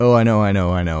Oh, I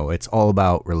know. It's all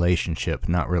about relationship,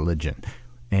 not religion.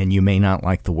 And you may not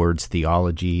like the words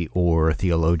theology or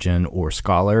theologian or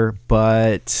scholar,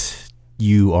 but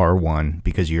you are one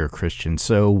because you're a Christian.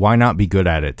 So why not be good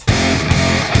at it?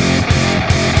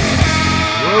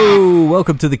 Whoa,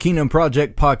 welcome to the Kingdom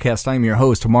Project podcast. I'm your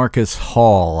host, Marcus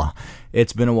Hall.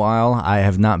 It's been a while. I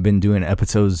have not been doing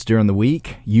episodes during the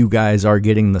week. You guys are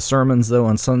getting the sermons, though,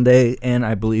 on Sunday, and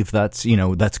I believe that's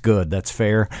good. That's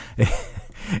fair.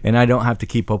 And I don't have to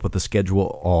keep up with the schedule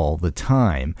all the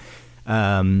time.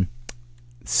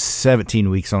 17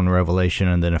 weeks on Revelation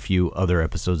and then a few other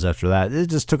episodes after that. It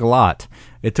just took a lot.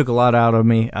 It took a lot out of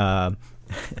me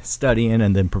studying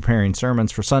and then preparing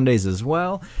sermons for Sundays as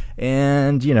well.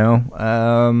 And,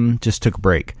 just took a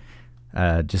break.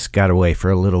 Just got away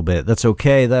for a little bit. That's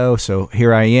okay, though. So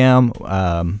here I am.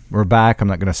 We're back. I'm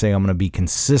not going to say I'm going to be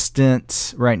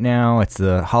consistent right now. It's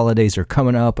the holidays are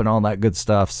coming up and all that good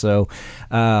stuff. So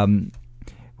I'm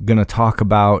going to talk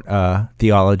about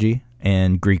theology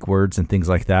and Greek words and things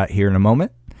like that here in a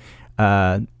moment.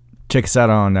 Check us out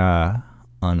on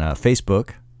Facebook,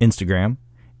 Instagram,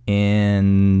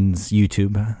 and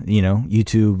YouTube.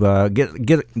 YouTube,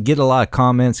 get a lot of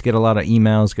comments, get a lot of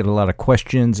emails, get a lot of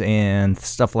questions and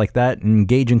stuff like that.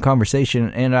 Engage in conversation,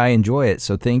 and I enjoy it.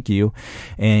 So thank you,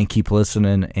 and keep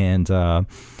listening. And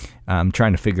I'm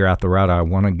trying to figure out the route I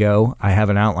want to go. I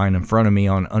have an outline in front of me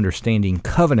on understanding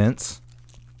covenants,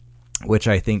 which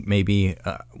I think maybe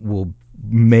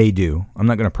may do. I'm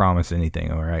not going to promise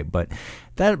anything, all right? But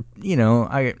that,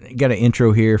 I got an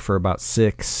intro here for about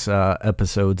 6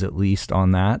 episodes at least on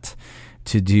that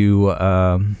to do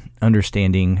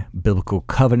understanding biblical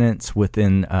covenants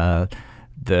within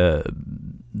their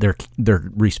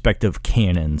respective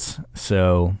canons.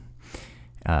 So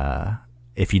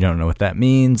if you don't know what that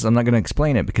means, I'm not going to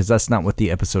explain it because that's not what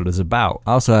the episode is about.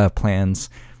 I also have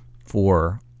plans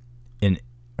for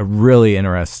a really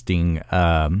interesting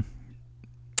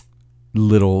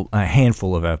a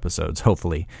handful of episodes,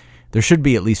 hopefully. There should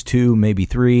be at least 2, maybe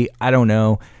 3. I don't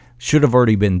know. Should have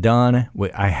already been done.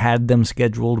 I had them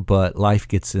scheduled, but life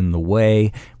gets in the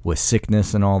way with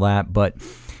sickness and all that. But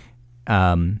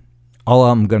all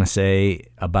I'm going to say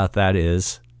about that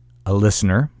is a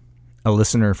listener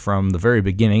from the very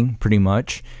beginning, pretty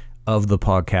much, of the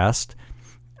podcast,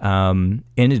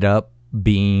 ended up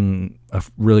being a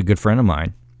really good friend of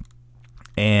mine.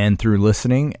 And through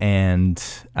listening and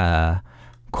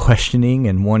questioning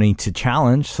and wanting to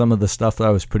challenge some of the stuff that I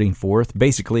was putting forth,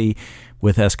 basically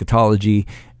with eschatology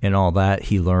and all that,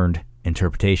 he learned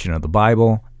interpretation of the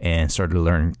Bible and started to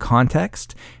learn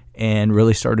context and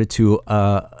really started to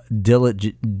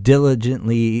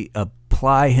diligently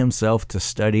apply himself to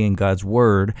studying God's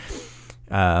Word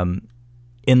in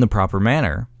the proper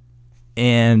manner.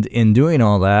 And in doing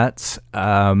all that,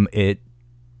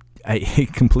 he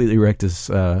completely wrecked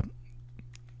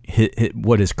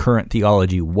what his current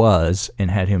theology was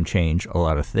and had him change a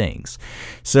lot of things.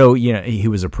 So, he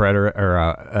was a preterist or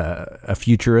a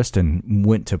futurist and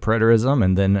went to preterism,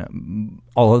 and then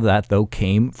all of that, though,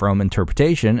 came from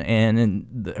interpretation and in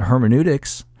the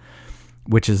hermeneutics,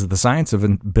 which is the science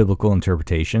of biblical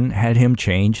interpretation, had him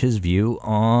change his view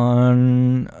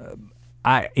on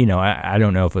I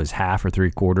don't know if it was half or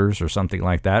 3/4 or something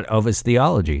like that of his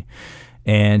theology.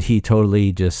 And he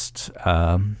totally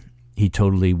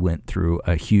went through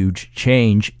a huge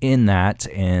change in that.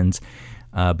 And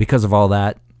because of all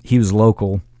that, he was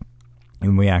local,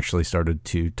 and we actually started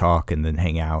to talk and then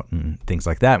hang out and things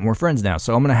like that. And we're friends now.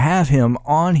 So I'm going to have him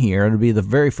on here. It'll be the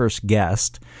very first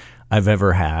guest I've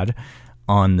ever had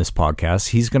on this podcast.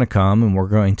 He's going to come and we're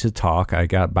going to talk. I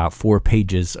got about 4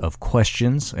 pages of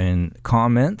questions and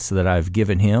comments that I've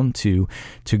given him to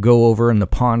go over and to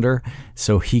ponder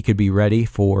so he could be ready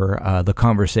for the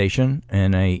conversation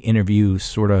in a interview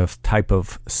sort of type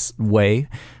of way,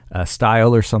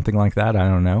 style or something like that. I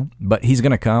don't know. But he's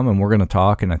going to come and we're going to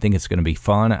talk, and I think it's going to be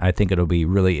fun. I think it'll be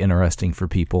really interesting for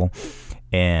people,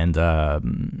 and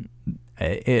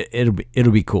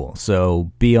it'll be cool.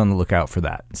 So be on the lookout for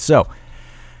that. So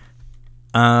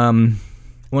I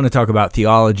want to talk about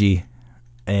theology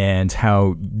and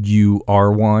how you are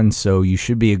one, so you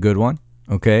should be a good one,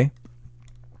 okay?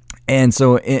 And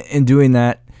so in doing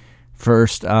that,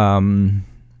 first, I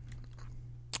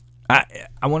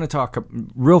want to talk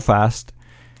real fast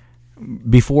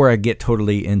before I get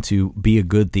totally into be a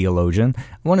good theologian.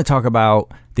 I want to talk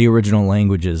about the original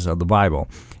languages of the Bible,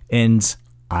 and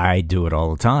I do it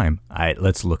all the time.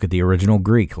 Let's look at the original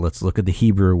Greek. Let's look at the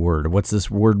Hebrew word. What's this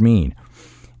word mean?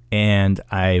 And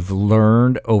I've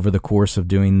learned over the course of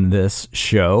doing this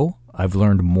show, I've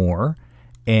learned more.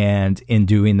 And in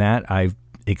doing that, I've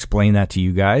explain that to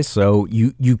you guys. So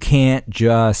you can't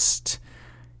just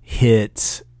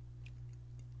hit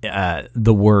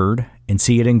the word and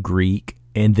see it in Greek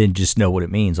and then just know what it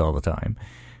means all the time.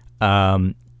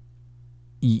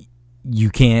 You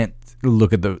can't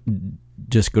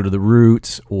just go to the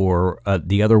roots or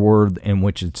the other word in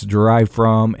which it's derived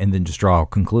from and then just draw a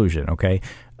conclusion, okay?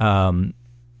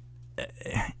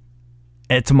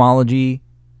 Etymology,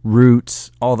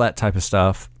 roots, all that type of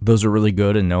stuff, those are really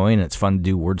good in knowing. It's fun to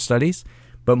do word studies.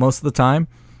 But most of the time,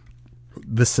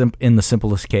 in the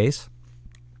simplest case,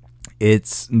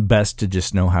 it's best to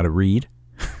just know how to read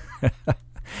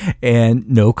and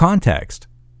know context.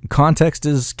 Context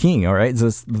is king, all right? So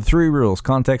it's the three rules: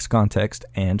 context, context,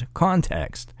 and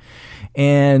context.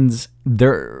 And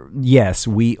yes,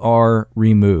 we are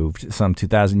removed some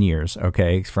 2,000 years,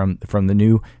 okay, from the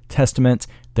New Testament.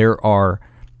 There are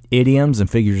idioms and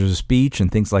figures of speech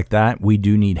and things like that we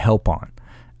do need help on.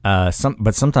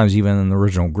 But sometimes even in the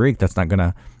original Greek, that's not going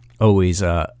to always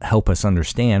help us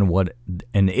understand what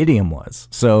an idiom was.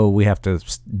 So we have to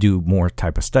do more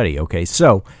type of study, okay?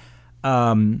 So,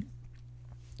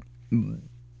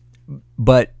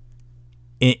 but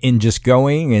in just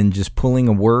going and just pulling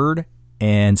a word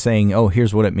and saying, oh,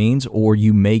 here's what it means, or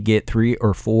you may get 3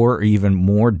 or 4 or even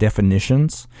more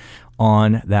definitions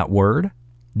on that word.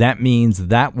 That means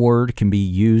that word can be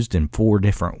used in 4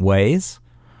 different ways.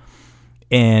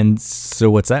 And so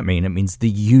what's that mean? It means the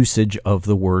usage of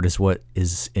the word is what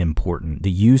is important.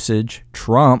 The usage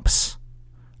trumps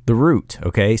the root,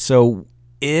 okay? So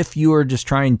if you are just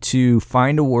trying to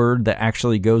find a word that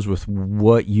actually goes with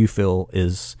what you feel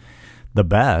is the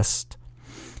best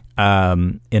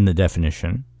in the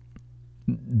definition,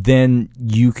 then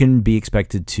you can be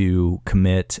expected to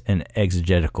commit an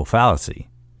exegetical fallacy,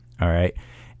 all right?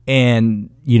 And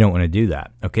you don't want to do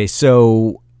that, okay?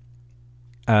 So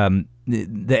the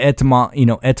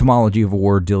etymology of a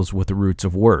word deals with the roots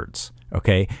of words,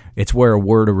 okay? It's where a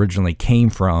word originally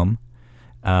came from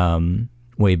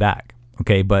way back,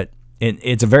 okay? But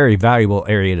it's a very valuable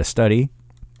area to study.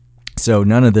 So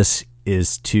none of this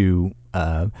is to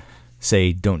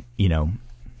say don't,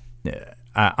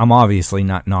 I'm obviously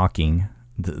not knocking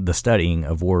the studying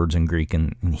of words in Greek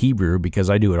and Hebrew because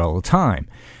I do it all the time.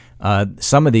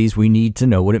 Some of these we need to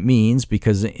know what it means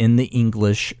because in the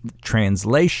English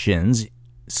translations,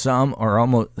 some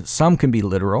can be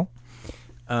literal,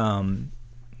 and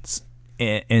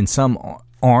some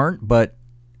aren't. But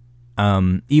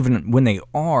even when they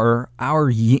are,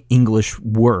 our English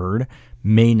word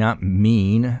may not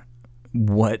mean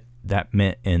what that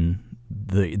meant in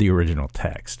the original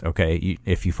text. Okay,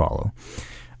 if you follow.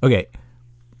 Okay.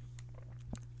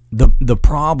 The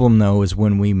problem, though, is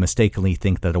when we mistakenly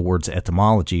think that a word's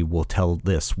etymology will tell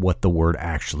this what the word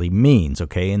actually means,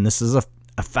 okay? And this is a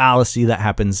fallacy that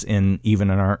happens even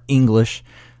in our English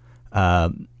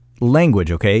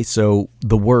language, okay? So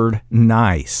the word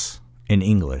nice in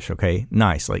English, okay?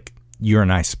 Nice, like you're a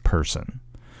nice person,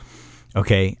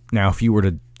 okay? Now, if you were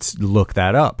to look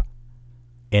that up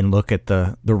and look at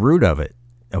the root of it,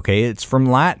 okay, it's from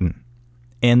Latin,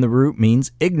 and the root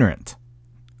means ignorant.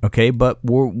 Okay, but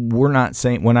we're not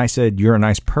saying, when I said you're a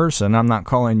nice person, I'm not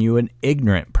calling you an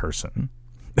ignorant person,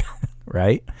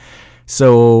 right?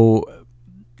 So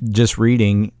just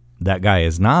reading that guy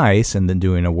is nice and then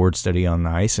doing a word study on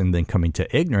nice and then coming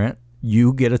to ignorant,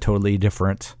 you get a totally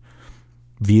different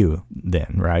view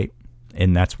then, right?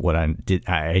 And that's what I did.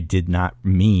 I did not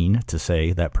mean to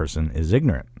say that person is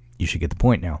ignorant. You should get the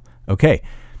point now. Okay,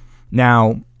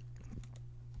 now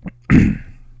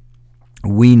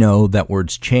we know that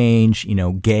words change.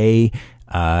 Gay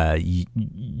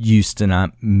used to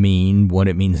not mean what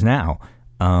it means now.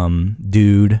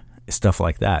 Dude, stuff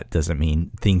like that doesn't mean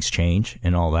things change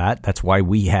and all that. That's why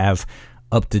we have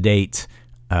up-to-date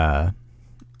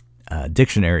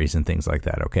dictionaries and things like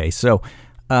that, okay? So,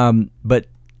 but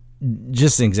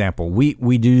just an example,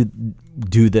 we do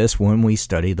this when we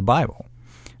study the Bible.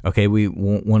 Okay, we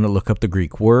want to look up the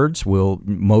Greek words.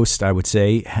 Most, I would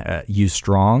say, use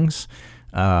Strong's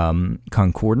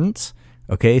concordance.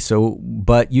 Okay, so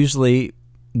but usually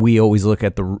we always look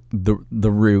at the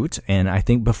root, and I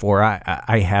think before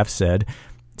I have said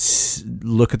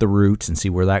look at the roots and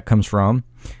see where that comes from.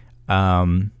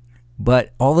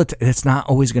 But it's not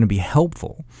always going to be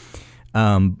helpful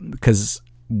because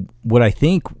what I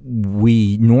think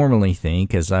we normally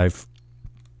think, as I've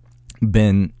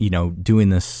been doing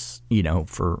this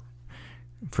for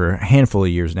a handful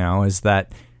of years now, is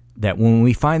that when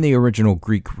we find the original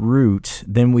Greek root,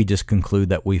 then we just conclude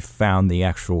that we've found the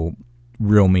actual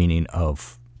real meaning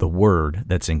of the word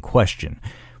that's in question.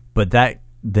 But that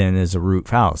then is a root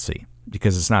fallacy.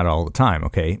 because it's not all the time,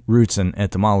 okay? Roots and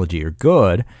etymology are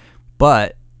good,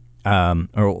 but,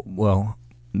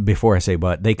 before I say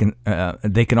but, they can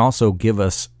also give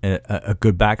us a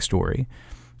good backstory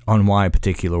on why a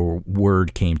particular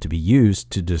word came to be used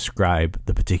to describe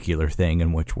the particular thing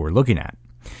in which we're looking at.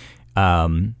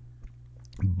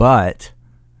 But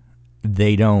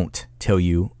they don't tell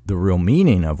you the real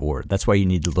meaning of a word. That's why you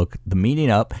need to look the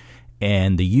meaning up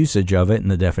and the usage of it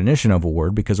and the definition of a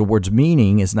word, because a word's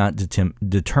meaning is not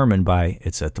determined by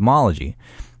its etymology.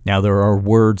 Now, there are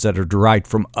words that are derived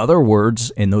from other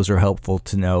words, and those are helpful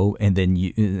to know. And then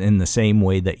you, in the same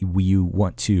way that you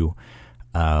want to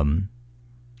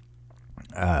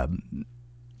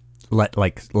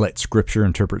let Scripture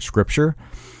interpret Scripture,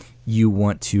 you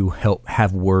want to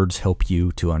have words help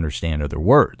you to understand other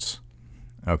words.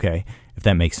 Okay, if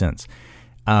that makes sense.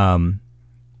 But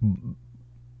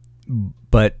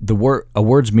a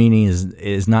word's meaning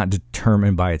is not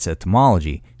determined by its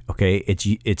etymology. Okay,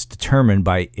 it's determined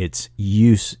by its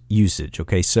usage.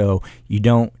 Okay, so you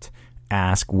don't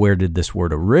ask where did this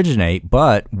word originate,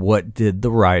 but what did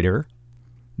the writer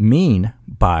mean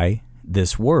by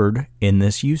this word in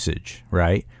this usage,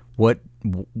 right? What's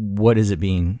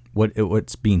being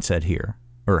said here,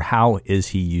 or how is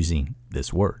he using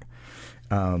this word?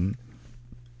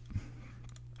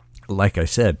 Like I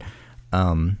said,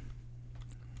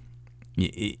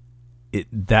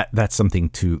 that's something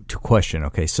to question.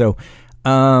 Okay, so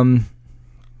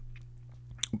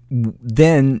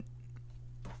then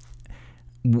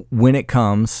when it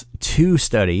comes to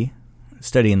studying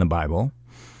the Bible,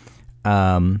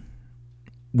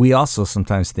 we also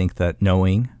sometimes think that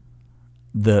knowing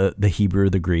the Hebrew,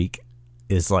 the Greek,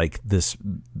 is like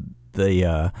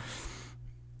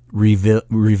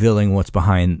revealing what's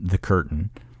behind the curtain.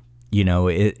 You know,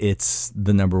 it's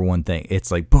the number one thing.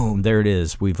 It's like, boom, there it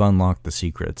is. We've unlocked the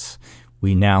secrets.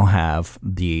 We now have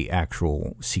the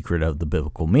actual secret of the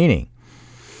biblical meaning.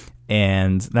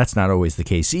 And that's not always the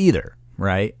case either,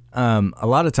 right? A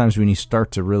lot of times when you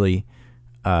start to really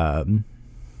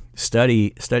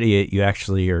study it, you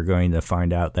actually are going to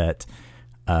find out that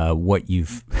what you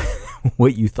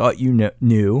thought you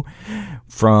knew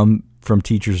from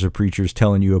teachers or preachers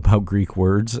telling you about Greek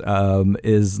words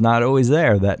is not always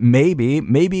there. That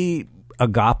maybe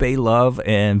agape love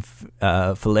and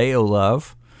phileo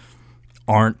love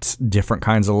aren't different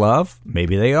kinds of love.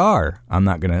 Maybe they are. I'm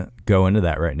not going to go into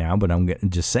that right now, but I'm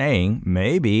just saying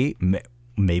maybe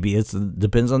it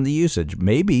depends on the usage.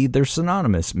 Maybe they're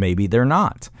synonymous. Maybe they're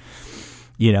not.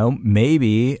 You know,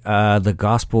 maybe the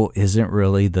gospel isn't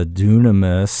really the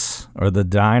dunamis or the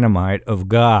dynamite of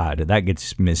God. That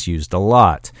gets misused a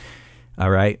lot. All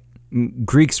right.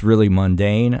 Greek's really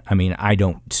mundane. I mean, I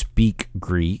don't speak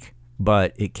Greek,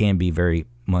 but it can be very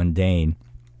mundane.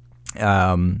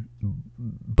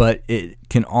 But it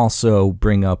can also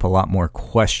bring up a lot more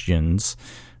questions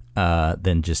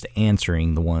than just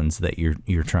answering the ones that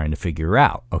you're trying to figure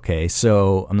out. Okay,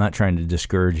 so I'm not trying to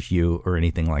discourage you or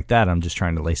anything like that. I'm just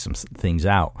trying to lay some things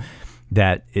out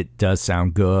that it does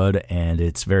sound good and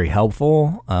it's very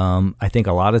helpful. I think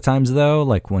a lot of times though,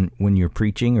 like when you're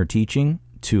preaching or teaching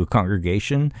to a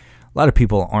congregation, a lot of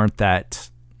people aren't that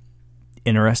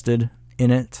interested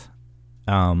in it,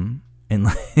 and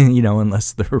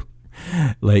unless they're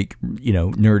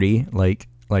nerdy,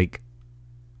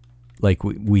 like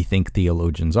we think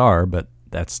theologians are, but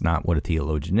that's not what a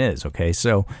theologian is. Okay,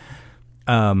 so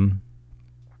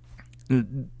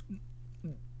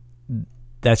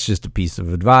that's just a piece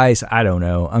of advice. I don't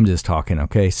know. I'm just talking.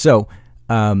 Okay, so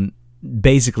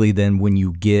basically, then when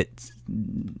you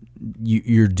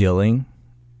you're dealing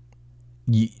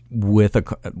with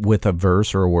a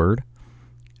verse or a word,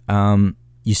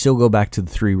 you still go back to the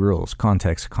three rules: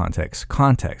 context, context,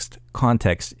 context.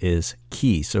 Context is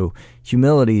key. So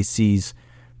humility sees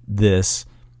this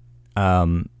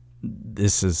as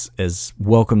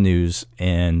welcome news,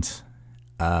 and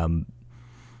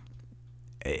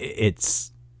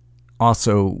it's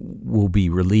also will be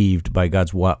relieved by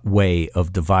God's way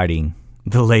of dividing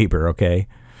the labor. Okay.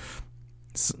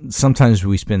 Sometimes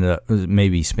we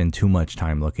spend too much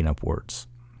time looking up words,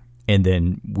 and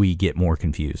then we get more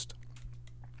confused.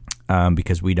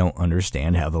 Because we don't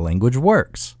understand how the language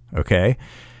works, okay?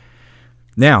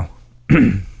 Now,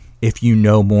 if you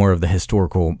know more of the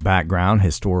historical background,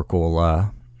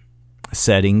 historical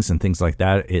settings and things like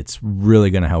that, it's really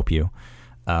going to help you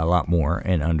a lot more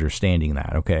in understanding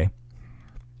that, okay?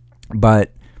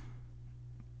 But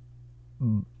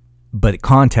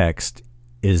context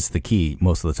is the key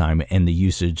most of the time, and the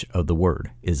usage of the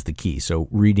word is the key. So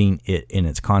reading it in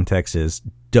its context is,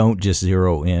 don't just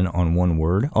zero in on one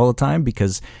word all the time,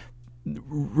 because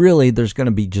really there's going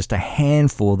to be just a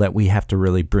handful that we have to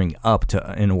really bring up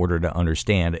to in order to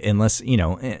understand, unless,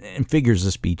 and figures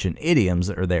of speech and idioms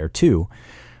are there too.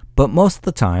 But most of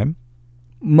the time,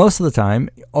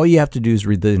 all you have to do is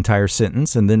read the entire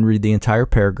sentence and then read the entire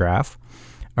paragraph.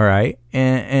 All right.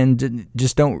 And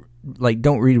just don't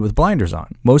read it with blinders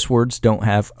on. Most words don't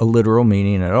have a literal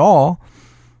meaning at all,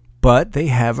 but they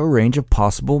have a range of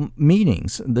possible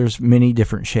meanings. There's many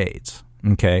different shades.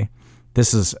 Okay.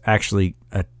 This is actually,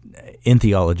 in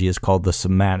theology, is called the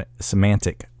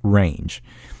semantic range.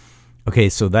 Okay,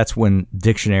 so that's when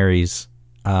dictionaries,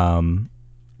 they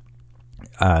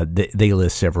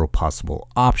list several possible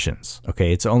options.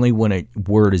 Okay, it's only when a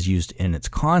word is used in its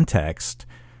context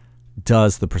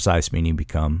does the precise meaning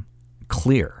become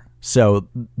clear. So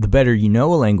the better you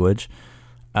know a language,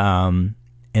 and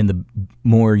the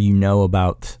more you know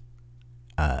about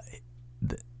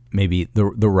maybe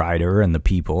the writer and the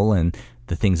people and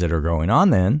the things that are going on,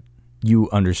 then you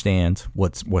understand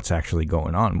what's actually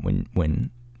going on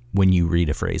when you read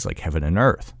a phrase like heaven and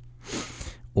earth,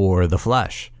 or the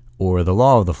flesh, or the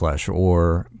law of the flesh,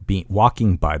 or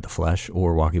walking by the flesh,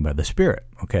 or walking by the Spirit.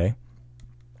 Okay,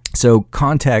 so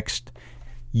context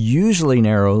usually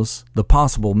narrows the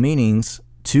possible meanings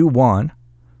to one.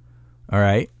 All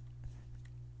right,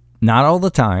 not all the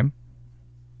time,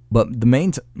 but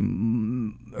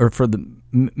for the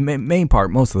main part,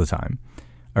 most of the time.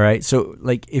 All right. So,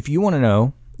 like, if you want to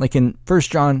know, like in 1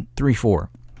 John 3:4,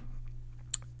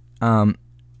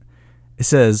 it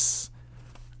says,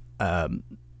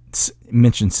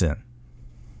 mention sin.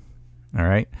 All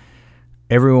right.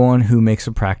 Everyone who makes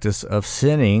a practice of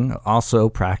sinning also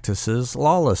practices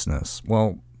lawlessness.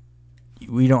 Well,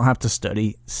 we don't have to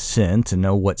study sin to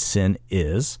know what sin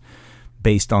is,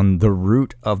 based on the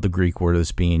root of the Greek word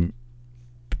that's being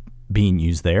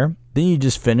used there. Then you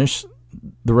just finish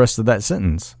the rest of that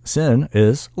sentence. Sin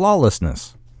is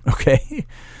lawlessness. Okay?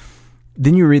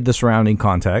 Then you read the surrounding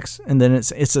context, and then it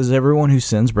says everyone who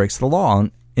sins breaks the law.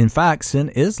 And in fact, sin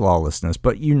is lawlessness,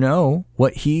 but you know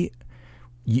that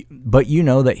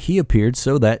he appeared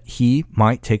so that he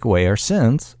might take away our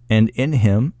sins, and in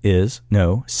him is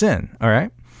no sin. All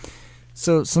right?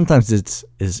 So sometimes it's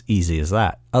as easy as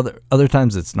that. Other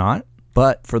times it's not,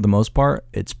 but for the most part,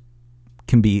 it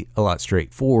can be a lot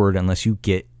straightforward unless you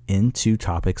get into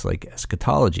topics like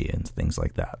eschatology and things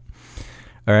like that.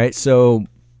 All right, so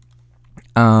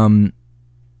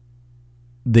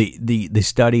the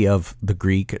study of the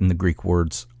Greek and the Greek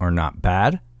words are not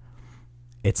bad.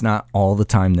 It's not all the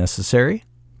time necessary.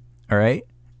 All right,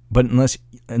 but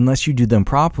unless you do them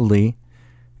properly,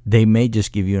 they may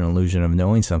just give you an illusion of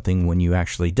knowing something when you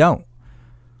actually don't.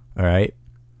 All right.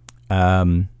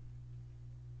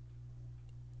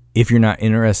 If you're not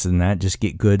interested in that, just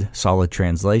get good, solid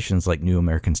translations like New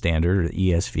American Standard or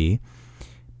ESV,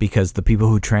 because the people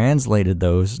who translated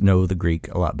those know the Greek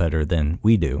a lot better than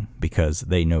we do because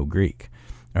they know Greek.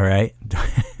 All right.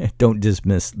 Don't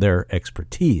dismiss their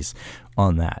expertise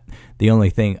on that. The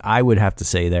only thing I would have to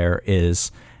say there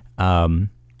is, and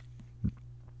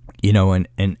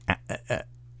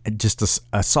just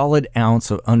a solid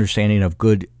ounce of understanding of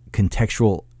good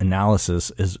contextual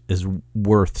analysis is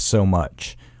worth so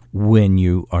much when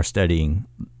you are studying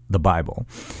the Bible.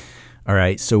 All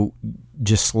right, so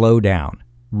just slow down,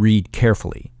 read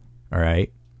carefully. All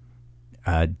right,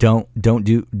 don't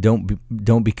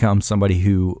become somebody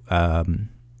who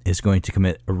is going to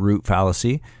commit a root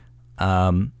fallacy.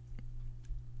 And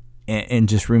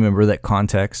just remember that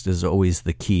context is always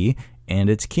the key. And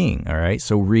it's king, all right?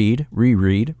 So read,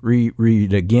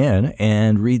 reread again,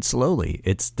 and read slowly.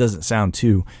 It doesn't sound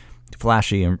too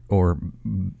flashy or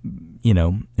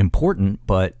important,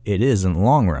 but it is in the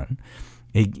long run.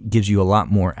 It gives you a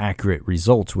lot more accurate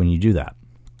results when you do that.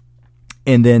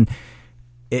 And then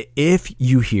if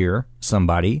you hear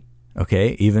somebody,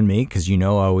 okay, even me, because I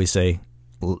always say,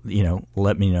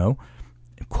 let me know,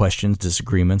 questions,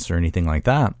 disagreements, or anything like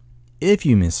that. If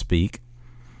you misspeak,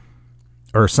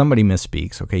 or somebody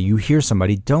misspeaks, okay, you hear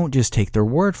somebody, don't just take their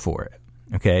word for it,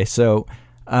 okay? So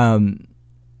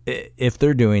if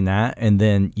they're doing that and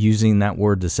then using that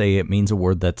word to say it means a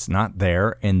word that's not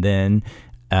there, and then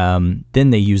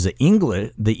they use the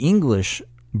English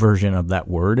version of that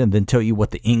word and then tell you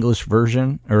what the English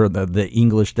version or the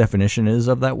English definition is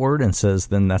of that word and says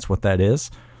then that's what that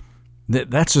is,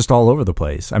 that's just all over the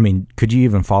place. I mean, could you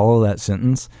even follow that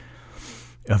sentence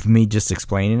of me just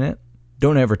explaining it?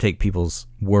 Don't ever take people's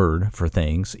word for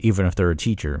things, even if they're a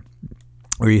teacher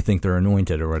or you think they're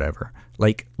anointed or whatever.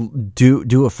 Like,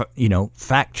 do a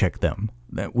fact check them.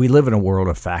 We live in a world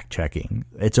of fact checking.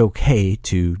 It's okay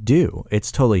to do.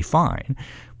 It's totally fine.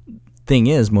 thing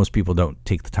is, most people don't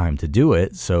take the time to do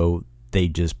it, so they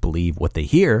just believe what they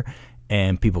hear,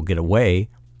 and people get away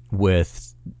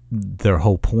with their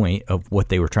whole point of what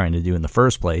they were trying to do in the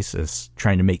first place, is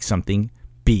trying to make something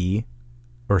be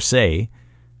or say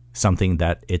something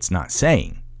that it's not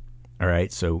saying. All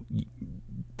right, so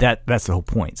that's the whole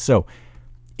point. So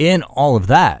in all of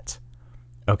that,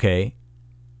 okay,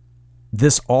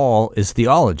 this all is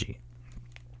theology.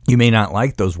 You may not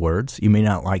like those words. You may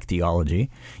not like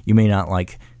theology. You may not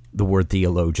like the word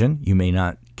theologian. You may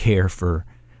not care for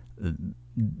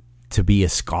to be a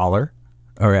scholar.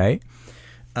 All right,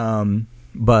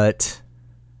 but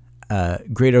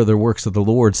great are the works of the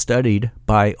Lord, studied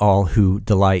by all who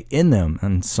delight in them.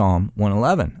 In Psalm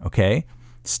 111. Okay,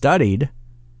 studied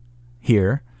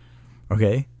here.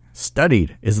 Okay,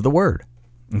 studied is the word.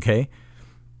 Okay,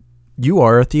 you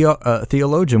are a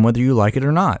theologian, whether you like it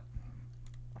or not.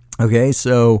 Okay,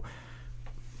 so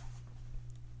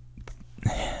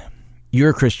you're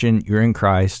a Christian, you're in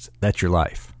Christ, that's your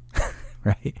life,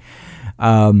 right?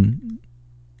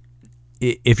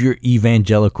 If you're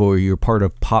evangelical or you're part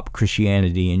of pop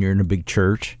Christianity and you're in a big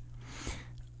church,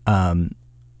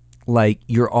 like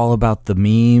you're all about the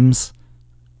memes,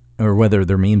 or whether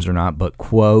they're memes or not, but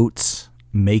quotes,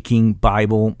 making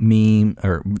Bible meme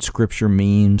or scripture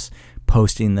memes,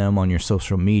 posting them on your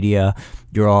social media.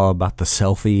 You're all about the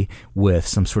selfie with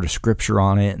some sort of scripture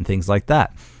on it and things like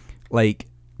that. Like,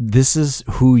 this is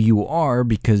who you are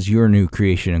because you're a new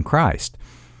creation in Christ.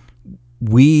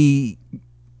 We,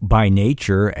 by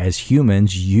nature, as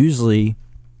humans, usually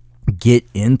get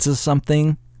into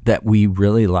something that we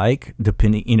really like,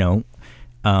 depending,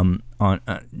 on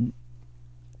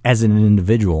as an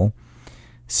individual.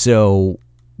 So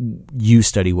you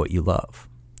study what you love.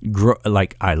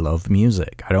 Like, I love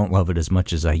music. I don't love it as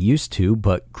much as I used to,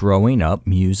 but growing up,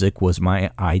 music was my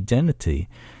identity.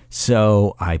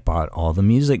 So I bought all the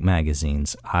music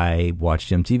magazines. I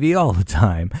watched MTV all the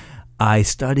time. I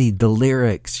studied the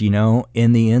lyrics,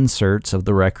 in the inserts of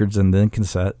the records, and then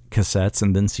cassettes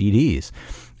and then CDs.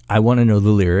 I want to know the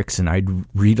lyrics, and I'd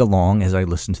read along as I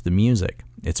listened to the music.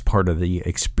 It's part of the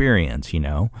experience,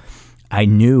 I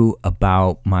knew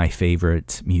about my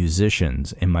favorite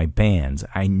musicians and my bands.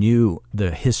 I knew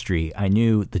the history. I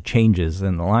knew the changes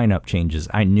and the lineup changes.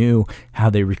 I knew how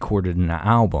they recorded an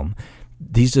album.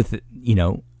 These are,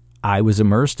 I was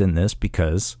immersed in this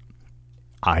because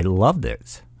I loved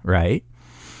it, right?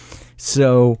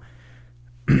 So,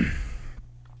 you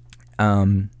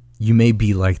may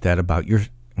be like that about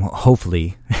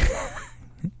hopefully,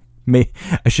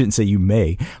 I shouldn't say you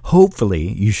may.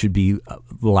 Hopefully, you should be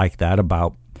like that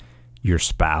about your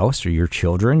spouse or your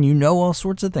children. You know all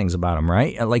sorts of things about them,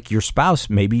 right? Like your spouse,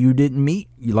 maybe you didn't meet,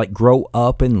 you grow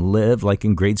up and live like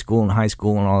in grade school and high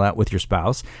school and all that with your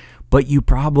spouse, but you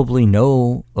probably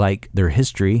know their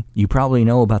history. You probably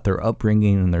know about their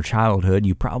upbringing and their childhood.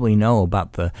 You probably know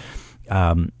about the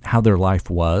how their life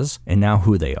was and now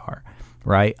who they are,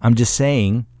 right? I'm just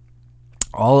saying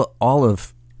all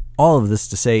of this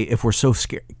to say, if we're so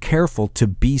careful to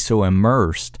be so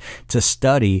immersed, to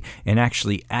study and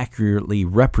actually accurately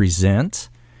represent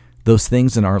those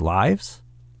things in our lives,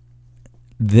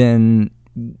 then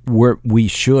we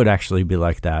should actually be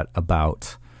like that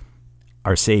about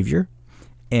our Savior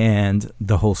and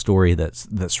the whole story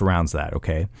that surrounds that.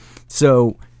 Okay,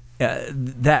 so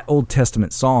that Old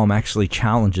Testament psalm actually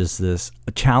challenges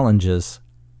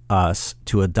us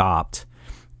to adopt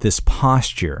this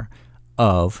posture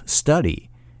of study.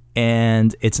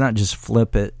 And it's not just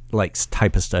flip it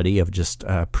type of study of just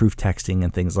proof texting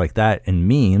and things like that and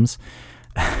memes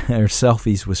or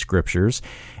selfies with scriptures.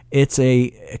 It's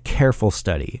a careful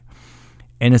study,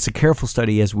 and it's a careful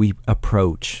study as we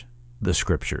approach the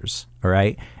scriptures. All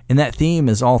right, and that theme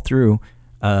is all through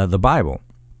the Bible.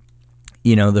 A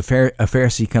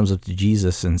Pharisee comes up to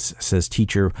Jesus and says,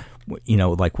 "Teacher,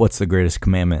 what's the greatest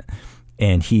commandment?"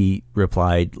 And he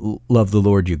replied, "Love the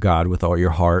Lord your God with all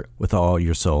your heart, with all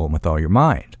your soul, and with all your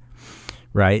mind."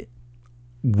 Right?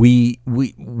 We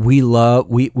love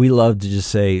to just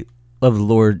say, "Love the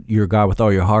Lord your God with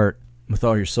all your heart, with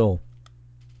all your soul."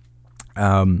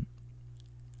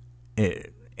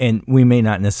 And we may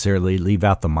not necessarily leave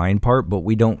out the mind part, but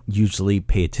we don't usually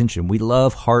pay attention. We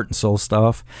love heart and soul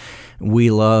stuff.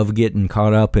 We love getting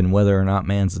caught up in whether or not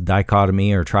man's a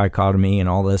dichotomy or trichotomy and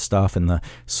all this stuff, and the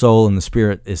soul and the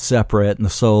spirit is separate, and the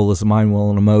soul is the mind,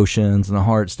 will, and emotions, and the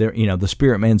heart's there. The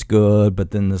spirit man's good, but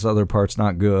then this other part's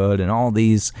not good, and all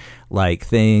these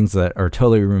things that are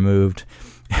totally removed,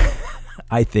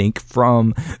 I think,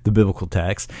 from the biblical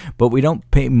text. But we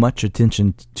don't pay much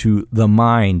attention to the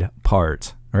mind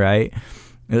part, right?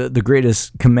 The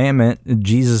greatest commandment,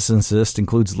 Jesus insists,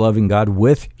 includes loving God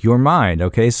with your mind.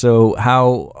 Okay, so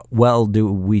how well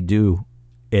do we do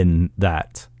in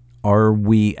that? Are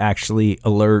we actually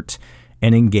alert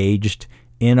and engaged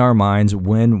in our minds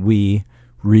when we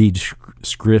read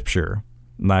Scripture?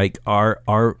 Like,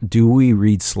 do we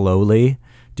read slowly?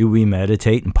 Do we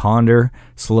meditate and ponder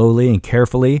slowly and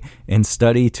carefully and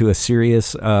study to a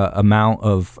serious amount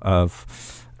of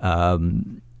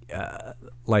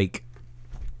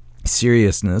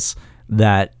seriousness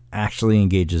that actually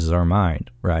engages our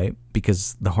mind, right?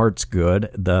 Because the heart's good.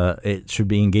 It should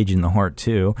be engaging the heart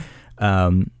too.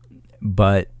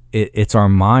 But it's our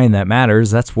mind that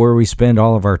matters. That's where we spend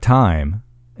all of our time.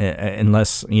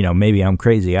 Unless, maybe I'm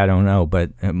crazy, I don't know.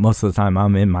 But most of the time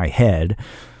I'm in my head,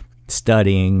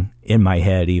 studying in my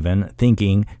head, even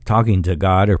thinking, talking to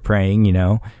God or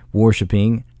praying,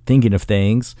 worshiping, thinking of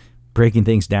things, breaking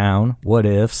things down, what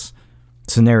ifs,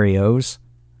 scenarios,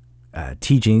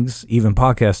 teachings, even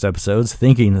podcast episodes,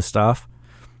 thinking the stuff.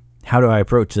 How do I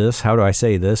approach this? How do I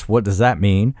say this? What does that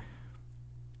mean?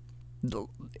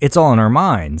 It's all in our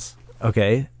minds,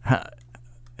 okay?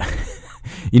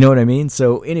 You know what I mean?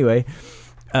 So anyway,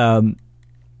 and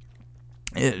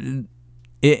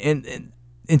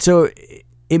so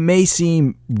it may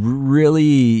seem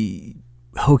really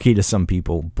hokey to some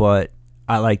people, but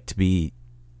I like to be,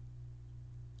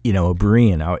 a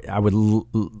Berean. I would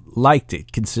like to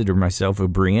consider myself a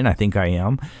Berean. I think I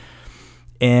am.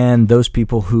 And those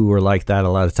people who are like that, a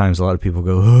lot of people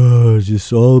go, oh, it's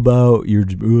just all about your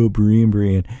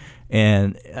Berean.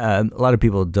 And a lot of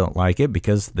people don't like it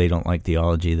because they don't like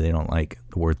theology. They don't like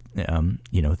the word,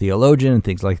 theologian and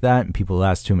things like that. And people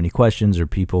ask too many questions, or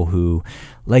people who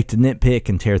like to nitpick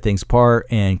and tear things apart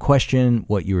and question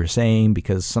what you were saying,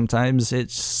 because sometimes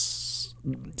it's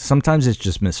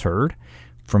just misheard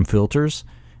from filters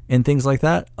and things like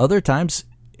that. Other times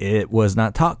it was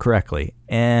not taught correctly.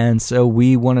 And so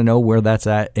we want to know where that's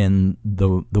at in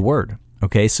the word.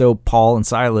 Okay, so Paul and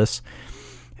Silas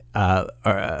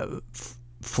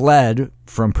fled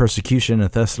from persecution in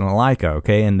Thessalonica,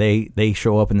 okay, and they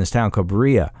show up in this town called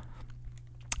Berea.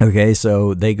 Okay,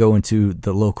 so they go into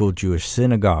the local Jewish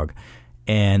synagogue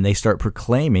and they start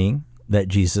proclaiming that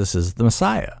Jesus is the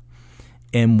Messiah.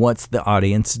 And what's the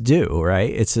audience do, right?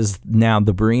 It says, now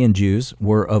the Berean Jews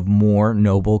were of more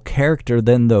noble character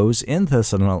than those in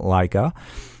Thessalonica,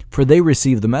 for they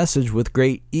received the message with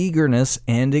great eagerness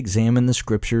and examined the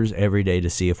Scriptures every day to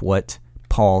see if what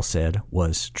Paul said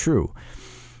was true.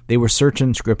 They were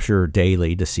searching Scripture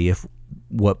daily to see if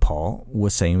what Paul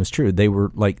was saying was true. They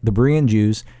were like the Berean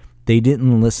Jews. They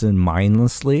didn't listen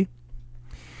mindlessly.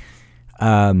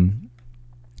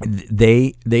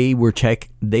 They would check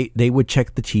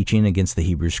the teaching against the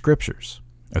Hebrew Scriptures.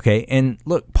 Okay, and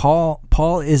look,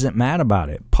 Paul isn't mad about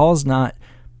it. Paul's not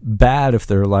bad if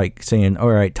they're like saying,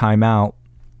 all right, time out,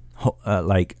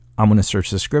 like I'm going to search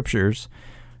the Scriptures.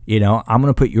 I'm going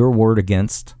to put your word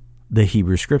against the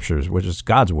Hebrew Scriptures, which is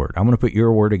God's word. I'm going to put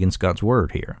your word against God's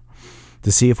word here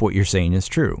to see if what you're saying is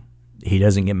true. He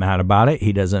doesn't get mad about it.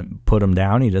 He doesn't put them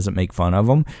down. He doesn't make fun of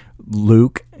them.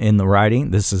 Luke, in the writing,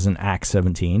 this is in Acts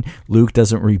 17, Luke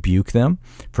doesn't rebuke them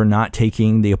for not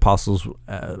taking the apostles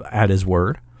at his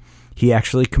word. He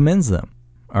actually commends them.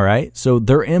 All right? So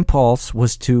their impulse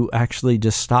was to actually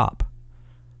just stop,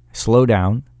 slow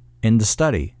down, and to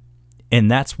study.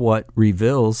 And that's what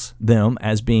reveals them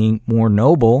as being more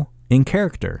noble in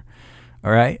character.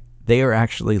 All right? They are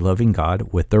actually loving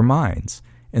God with their minds.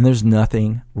 And there's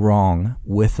nothing wrong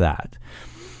with that.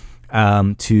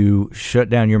 To shut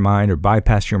down your mind or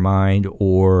bypass your mind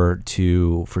or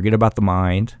to forget about the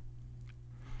mind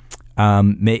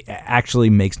actually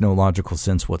makes no logical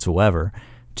sense whatsoever.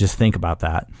 Just think about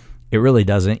that. It really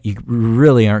doesn't. You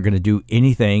really aren't going to do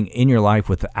anything in your life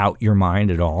without your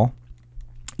mind at all.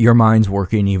 Your mind's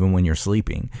working even when you're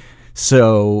sleeping.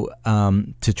 So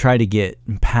to try to get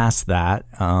past that,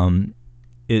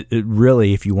 it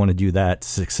really, if you want to do that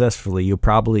successfully, you'll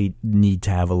probably need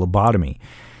to have a lobotomy.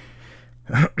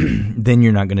 Then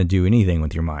you're not going to do anything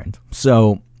with your mind.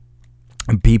 So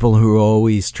people who are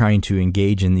always trying to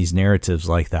engage in these narratives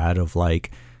like that of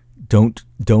like, don't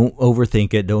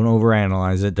overthink it, don't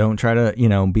overanalyze it, don't try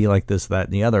to, be like this, that,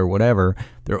 and the other, whatever.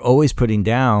 They're always putting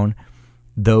down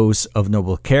those of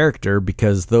noble character,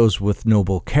 because those with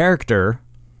noble character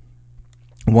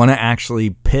want to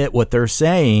actually pit what they're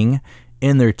saying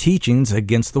in their teachings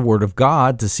against the Word of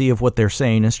God to see if what they're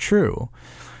saying is true.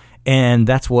 And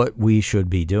that's what we should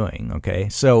be doing, okay?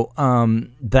 So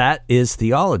that is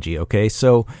theology, okay?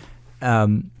 So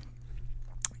and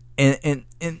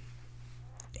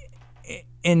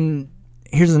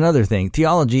here's another thing.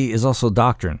 Theology is also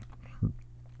doctrine.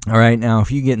 All right, now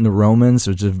if you get into Romans,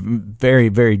 which is a very,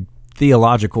 very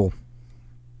theological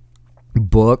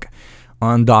book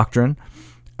on doctrine,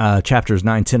 chapters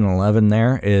 9, 10, and 11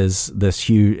 there is this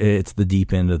huge, it's the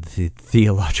deep end of the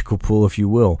theological pool, if you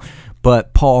will.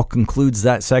 But Paul concludes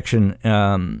that section,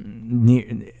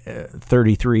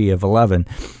 33 of 11,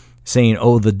 saying,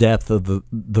 "Oh, the depth of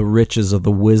the riches of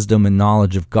the wisdom and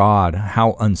knowledge of God,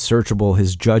 how unsearchable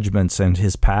his judgments and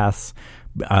his paths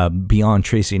beyond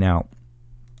tracing out."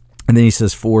 And then he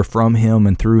says, "For from him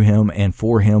and through him and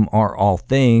for him are all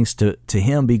things, to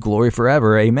him be glory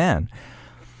forever. Amen."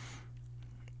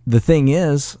 The thing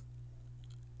is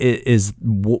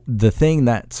the thing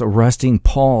that's arresting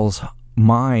Paul's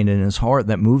mind and his heart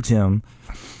that moved him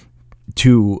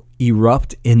to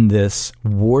erupt in this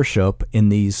worship, in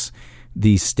these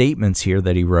statements here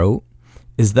that he wrote,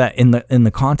 is that in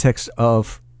the context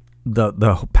of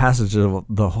the passage of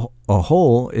a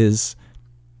whole, is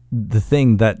the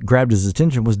thing that grabbed his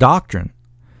attention was doctrine.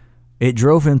 It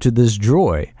drove him to this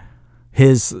joy.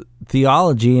 His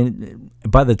theology, and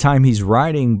by the time he's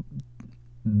writing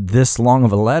this long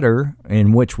of a letter,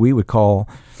 in which we would call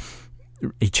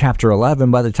chapter 11,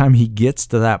 by the time he gets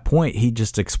to that point, he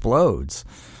just explodes.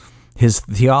 His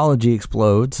theology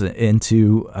explodes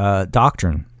into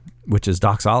doctrine, which is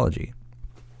doxology.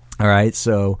 All right,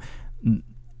 so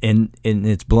and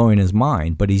it's blowing his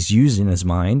mind, but he's using his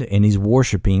mind and he's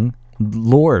worshiping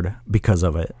Lord because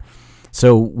of it.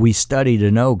 So we study to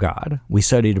know God, we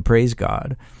study to praise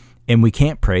God, and we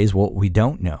can't praise what we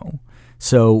don't know.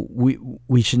 So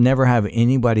we should never have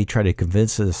anybody try to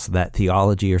convince us that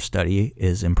theology or study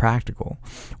is impractical,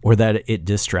 or that it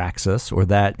distracts us, or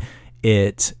that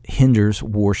it hinders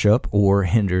worship or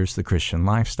hinders the Christian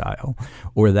lifestyle,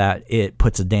 or that it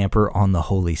puts a damper on the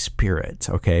Holy Spirit,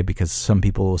 okay? Because some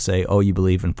people will say, oh, you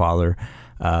believe in the Father,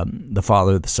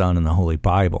 the Son, and the Holy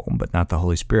Bible, but not the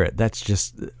Holy Spirit. That's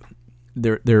just,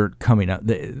 they're coming up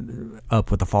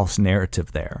with a false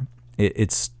narrative there.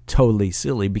 It's totally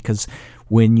silly, because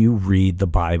when you read the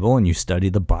Bible and you study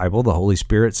the Bible, the Holy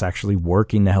Spirit's actually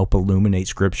working to help illuminate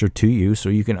Scripture to you so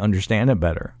you can understand it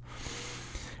better.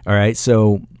 All right,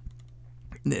 so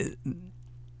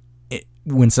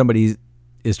when somebody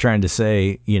is trying to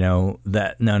say,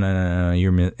 that no,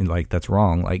 you're like, that's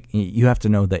wrong. Like, you have to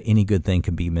know that any good thing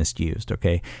can be misused.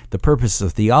 Okay, the purpose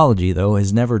of theology, though,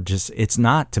 is never it's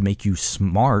not to make you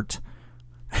smart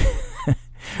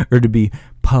or to be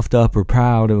puffed up or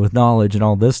proud with knowledge and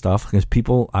all this stuff. Because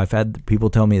I've had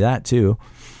people tell me that too.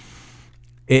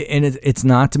 It's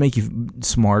not to make you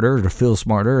smarter or to feel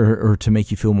smarter or to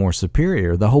make you feel more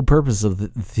superior. The whole purpose of the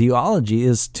theology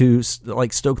is to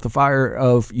stoke the fire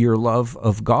of your love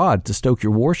of God, to stoke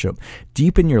your worship,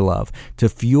 deepen your love, to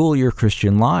fuel your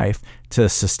Christian life, to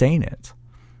sustain it.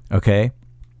 Okay?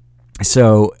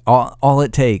 So all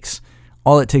it takes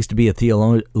to be a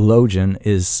theologian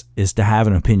is to have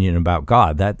an opinion about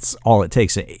God. That's all it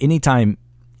takes. Anytime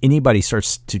anybody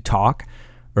starts to talk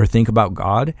or think about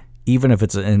God, even if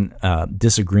it's in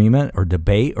disagreement or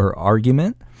debate or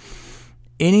argument,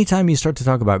 anytime you start to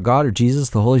talk about God or Jesus,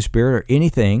 the Holy Spirit, or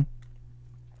anything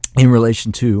in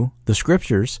relation to the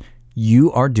Scriptures,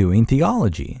 you are doing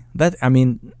theology. That's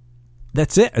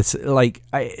it. It's like,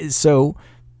 I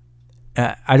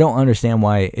don't understand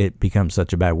why it becomes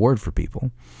such a bad word for people.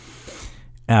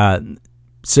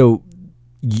 So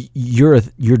you're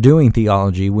doing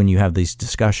theology when you have these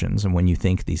discussions and when you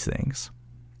think these things.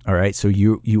 All right, so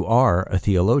you are a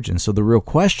theologian. So the real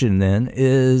question then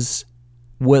is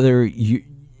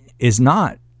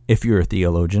not if you're a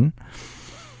theologian.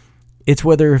 It's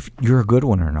whether if you're a good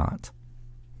one or not.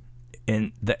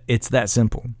 And it's that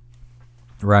simple,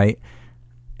 right?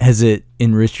 Has it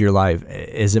enriched your life?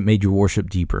 Has it made your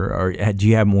worship deeper? Or do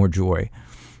you have more joy?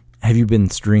 Have you been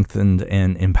strengthened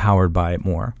and empowered by it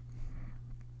more?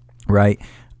 Right?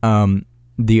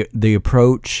 The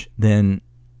approach then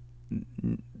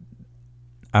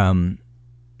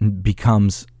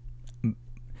becomes,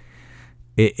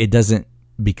 it doesn't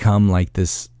become like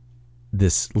this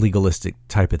legalistic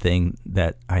type of thing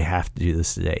that I have to do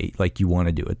this today, like you want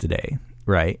to do it today,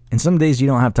 right? And some days you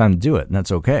don't have time to do it, and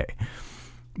that's okay.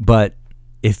 But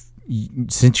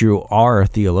since you are a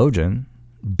theologian,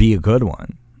 be a good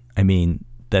one. I mean,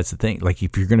 that's the thing. Like,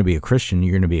 if you're going to be a Christian,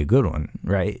 you're going to be a good one,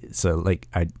 right? So, like,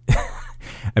 I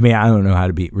don't know how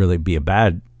to be a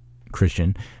bad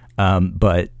Christian,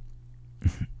 but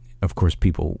of course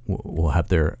people will have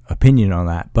their opinion on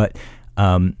that. But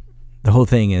the whole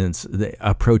thing is,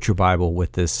 approach your Bible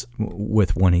with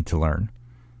wanting to learn,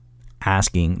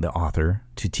 asking the author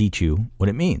to teach you what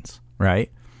it means,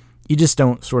 right? You just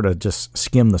don't sort of just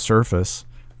skim the surface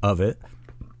of it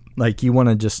Like you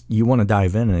want to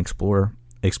dive in and explore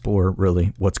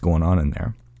really what's going on in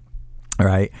there. All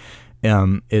right.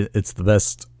 It's the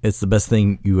best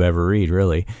thing you ever read,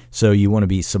 really. So you want to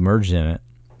be submerged in it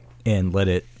and let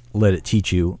it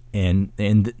teach you, and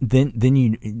then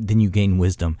you gain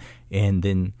wisdom, and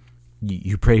then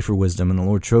you pray for wisdom, and the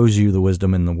Lord shows you the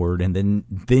wisdom in the Word, and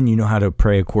then you know how to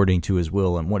pray according to His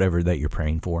will and whatever that you're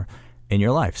praying for in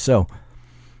your life. So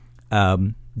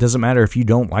doesn't matter if you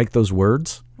don't like those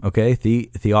words, okay?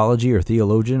 Theology or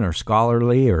theologian or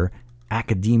scholarly or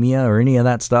academia or any of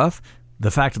that stuff. The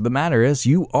fact of the matter is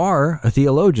you are a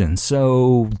theologian,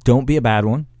 so don't be a bad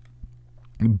one.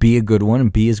 Be a good one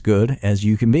and be as good as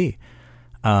you can be.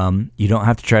 You don't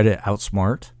have to try to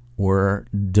outsmart or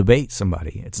debate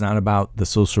somebody. It's not about the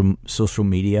social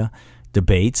media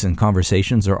debates and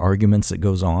conversations or arguments that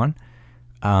goes on.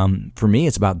 For me,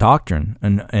 it's about doctrine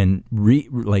and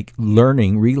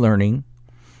relearning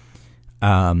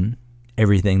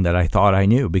everything that I thought I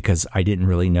knew, because I didn't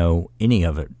really know any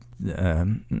of it.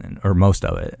 Or most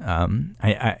of it. I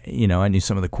knew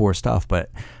some of the core stuff,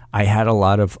 but I had a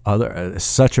lot of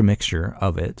such a mixture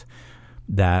of it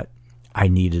that I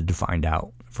needed to find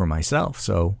out for myself.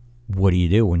 So what do you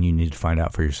do when you need to find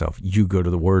out for yourself? You go to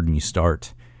the Word and you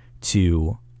start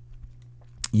to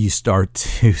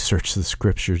search the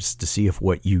Scriptures to see if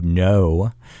what you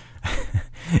know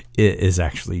is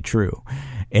actually true.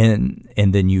 And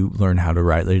then you learn how to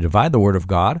rightly divide the Word of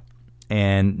God,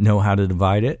 and know how to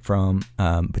divide it from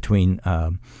between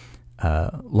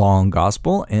law and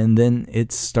gospel, and then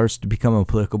it starts to become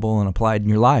applicable and applied in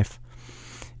your life.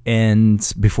 And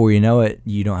before you know it,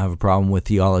 you don't have a problem with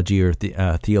theology or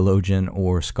theologian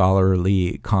or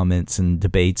scholarly comments and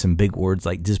debates and big words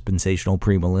like dispensational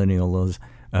premillennialism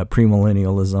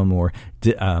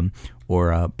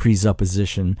or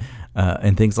presupposition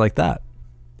and things like that.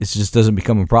 It just doesn't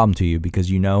become a problem to you,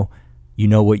 because you know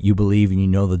what you believe, and you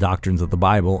know the doctrines of the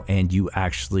Bible, and you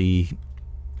actually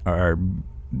are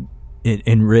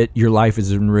your life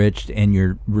is enriched, and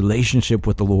your relationship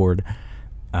with the Lord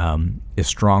is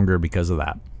stronger because of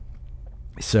that.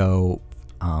 So,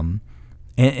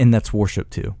 and that's worship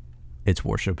too. It's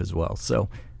worship as well. So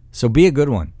be a good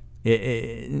one.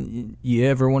 You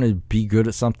ever want to be good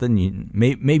at something?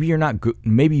 Maybe you're not good.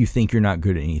 Maybe you think you're not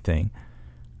good at anything.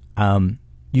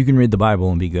 You can read the Bible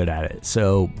and be good at it.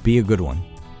 So be a good one.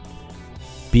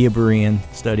 Be a Berean.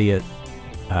 Study it.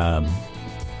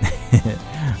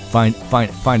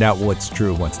 Find out what's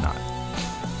true and what's not.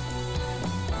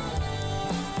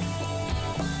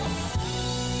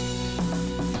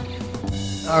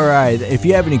 All right. If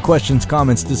you have any questions,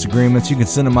 comments, disagreements, you can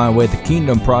send them my way at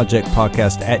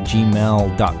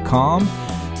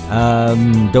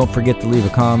thekingdomprojectpodcast@gmail.com. Don't forget to leave a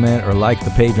comment or like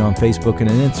the page on Facebook and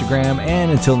on Instagram.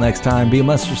 And until next time, be a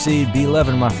mustard seed, be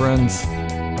leaven, my friends.